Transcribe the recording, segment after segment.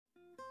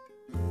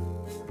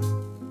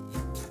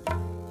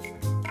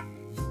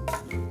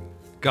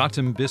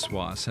Gautam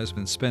Biswas has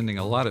been spending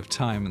a lot of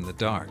time in the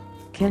dark.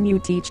 Can you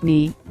teach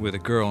me? With a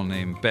girl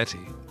named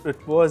Betty.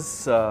 It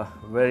was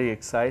very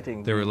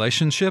exciting. Their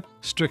relationship,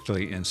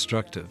 strictly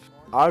instructive.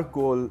 Our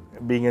goal,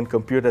 being in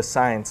computer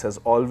science, has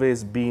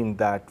always been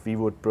that we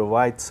would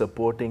provide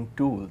supporting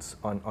tools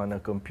on a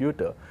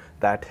computer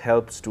that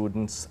help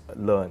students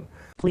learn.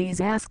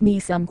 Please ask me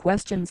some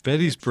questions.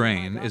 Betty's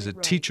Brain is a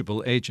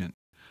teachable agent,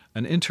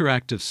 an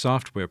interactive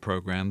software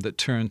program that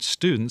turns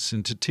students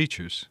into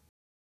teachers.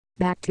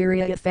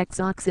 Bacteria affects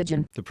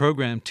oxygen. The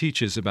program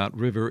teaches about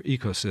river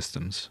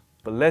ecosystems.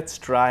 But let's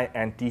try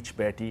and teach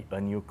Betty a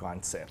new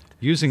concept.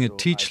 Using a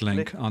teach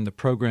link on the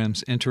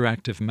program's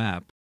interactive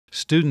map,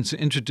 students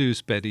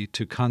introduce Betty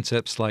to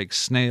concepts like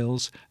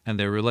snails and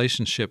their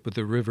relationship with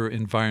the river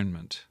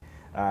environment.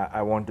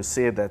 I want to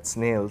say that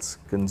snails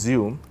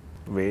consume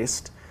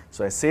waste,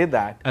 so I say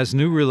that. As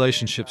new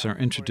relationships are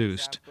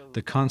introduced,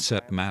 the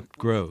concept map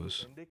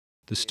grows.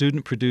 The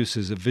student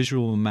produces a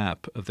visual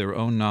map of their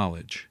own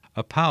knowledge,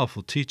 a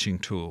powerful teaching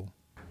tool.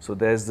 So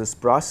there's this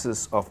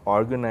process of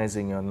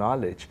organizing your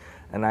knowledge,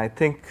 and I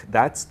think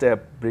that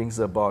step brings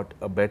about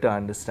a better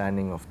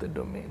understanding of the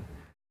domain.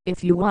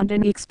 If you want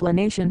any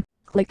explanation,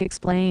 click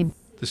Explain.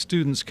 The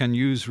students can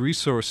use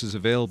resources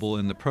available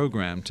in the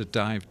program to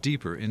dive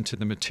deeper into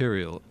the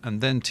material and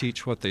then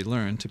teach what they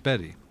learn to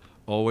Betty.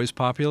 Always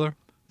popular?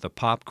 The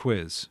Pop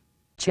Quiz.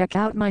 Check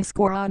out my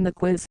score on the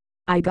quiz.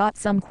 I got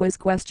some quiz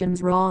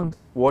questions wrong.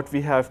 What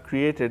we have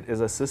created is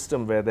a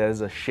system where there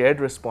is a shared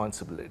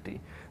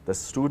responsibility. The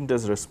student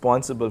is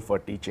responsible for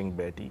teaching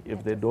Betty.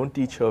 If they don't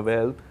teach her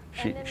well,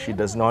 she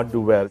does not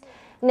do well.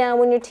 Now,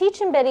 when you're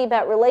teaching Betty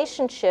about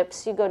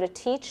relationships, you go to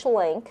Teach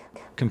Link.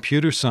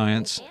 Computer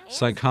science,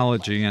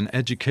 psychology, and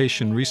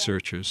education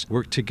researchers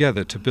work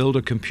together to build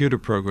a computer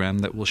program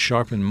that will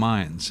sharpen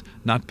minds,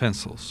 not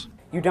pencils.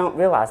 You don't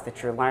realize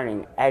that you're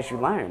learning as you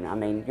learn. I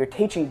mean, you're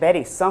teaching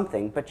Betty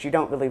something, but you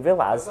don't really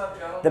realize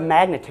the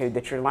magnitude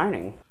that you're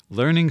learning.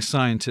 Learning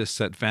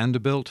scientists at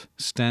Vanderbilt,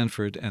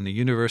 Stanford, and the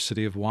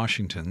University of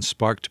Washington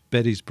sparked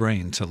Betty's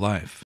Brain to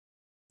life.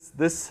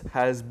 This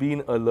has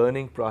been a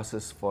learning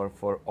process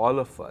for all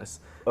of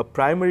us. A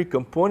primary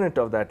component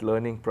of that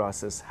learning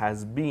process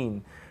has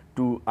been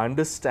to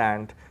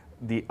understand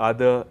the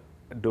other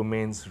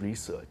domain's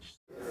research.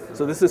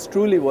 So this is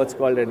truly what's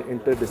called an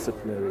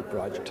interdisciplinary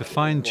project. To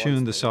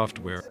fine-tune the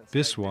software,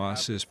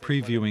 Biswas is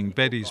previewing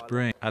Betty's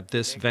Brain at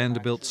this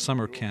Vanderbilt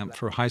summer camp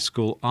for high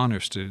school honor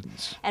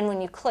students. And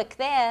when you click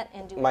that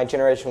and do... My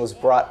generation was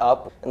brought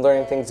up in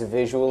learning things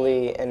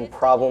visually and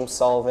problem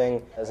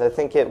solving, as I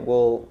think it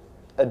will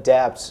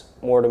adapt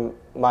more to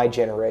my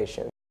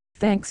generation.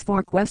 Thanks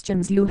for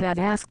questions you have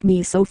asked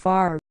me so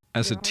far.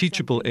 As a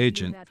teachable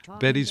agent,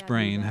 Betty's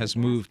Brain has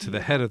moved to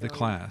the head of the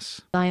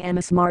class. I am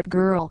a smart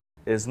girl.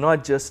 It's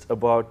not just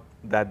about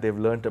that they've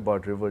learned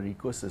about river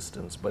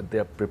ecosystems, but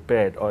they're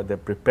prepared, or they're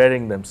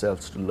preparing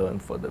themselves to learn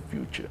for the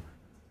future.